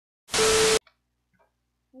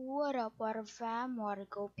What up fam,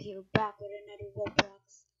 Watercope here back with another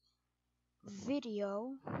Roblox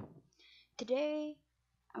video. Today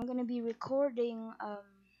I'm gonna be recording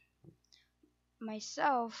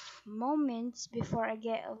myself moments before I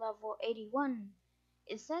get a level 81.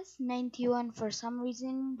 It says 91 for some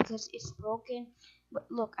reason because it's broken, but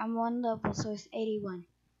look, I'm one level so it's 81.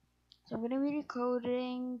 So I'm gonna be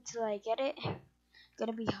recording till I get it. It's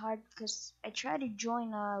gonna be hard because I try to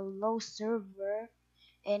join a low server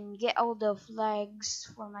and get all the flags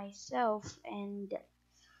for myself and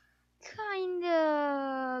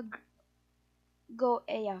kinda go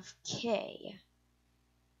AFK.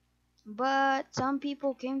 But some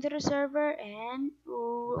people came to the server and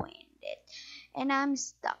ruined it, and I'm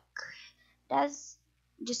stuck. That's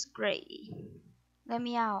just great. Let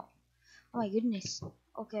me out. Oh my goodness.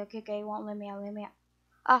 Okay. It won't let me out. Let me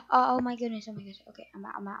out. Oh my goodness. Oh my goodness. Okay, I'm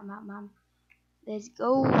out. Let's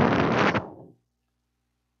go.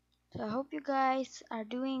 So I hope you guys are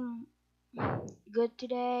doing good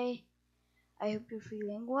today. I hope you're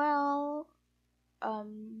feeling well.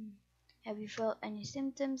 Have you felt any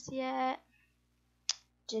symptoms yet?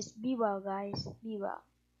 Just be well, guys. Be well.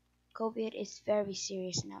 COVID is very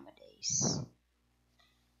serious nowadays.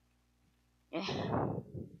 Yeah.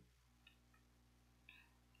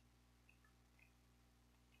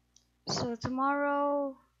 So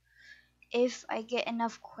tomorrow, if I get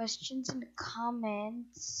enough questions in the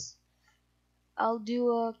comments, I'll do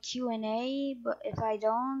a Q&A. But if I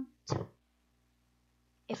don't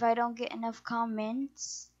get enough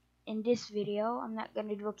comments in this video, I'm not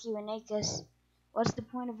gonna do a Q&A because what's the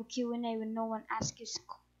point of a Q&A when no one asks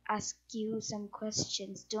you some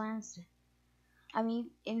questions to answer? I mean,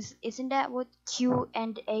 isn't that what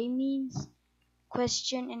Q&A means?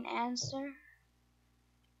 Question and answer?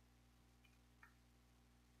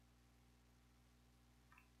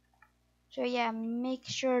 So yeah, make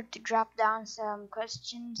sure to drop down some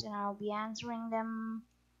questions and I'll be answering them.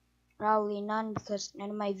 Probably none because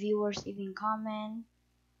none of my viewers even comment.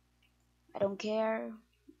 I don't care.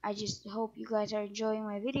 I just hope you guys are enjoying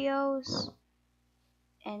my videos.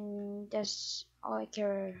 And that's all I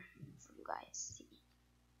care for you guys.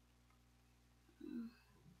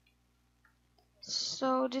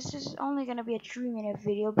 So this is only gonna be a 3-minute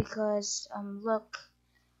video because look,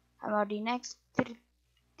 I'm already next to the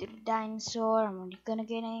dinosaur. I'm already gonna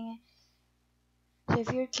get in. So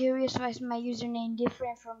if you're curious why is my username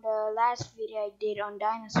different from the last video I did on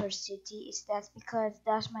Dinosaur City, that's because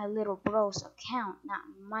that's my little bro's account, not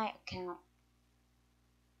my account.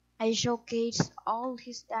 I showcase all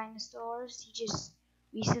his dinosaurs. He just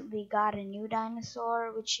recently got a new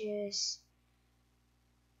dinosaur, which is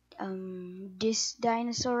this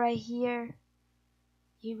dinosaur right here.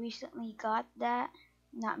 He recently got that,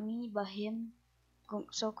 not me but him.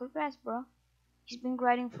 So congrats, bro. He's been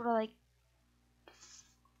grinding for like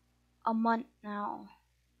a month now,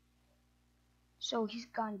 so he's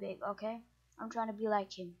gone big. Okay, I'm trying to be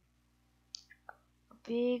like him,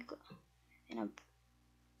 big,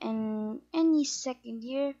 and any second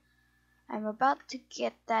year I'm about to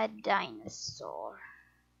get that dinosaur.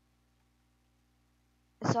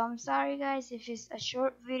 So I'm sorry guys if it's a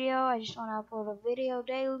short video. I just want to upload a video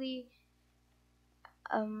daily.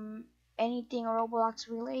 Anything Roblox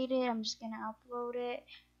related, I'm just gonna upload it.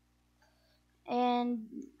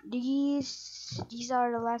 And these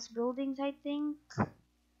are the last buildings, I think.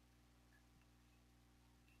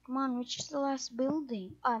 Come on, which is the last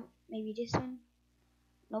building? Maybe this one.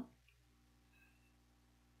 Nope.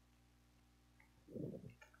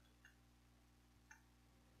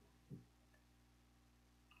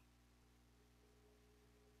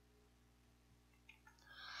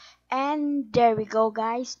 And there we go,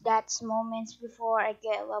 guys. That's moments before I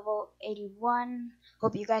get level 81.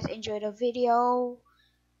 Hope you guys enjoyed the video.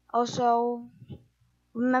 Also,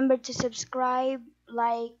 remember to subscribe,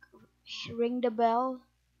 like, ring the bell,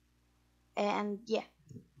 and yeah.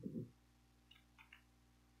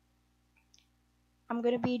 I'm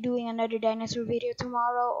gonna be doing another dinosaur video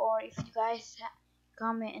tomorrow, or if you guys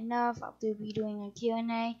comment enough, I'll be doing a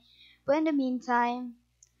Q&A. But in the meantime,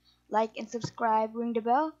 like and subscribe, ring the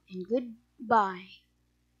bell, and goodbye.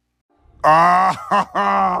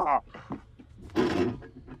 Ah,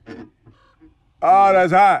 oh,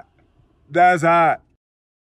 that's hot. That's hot.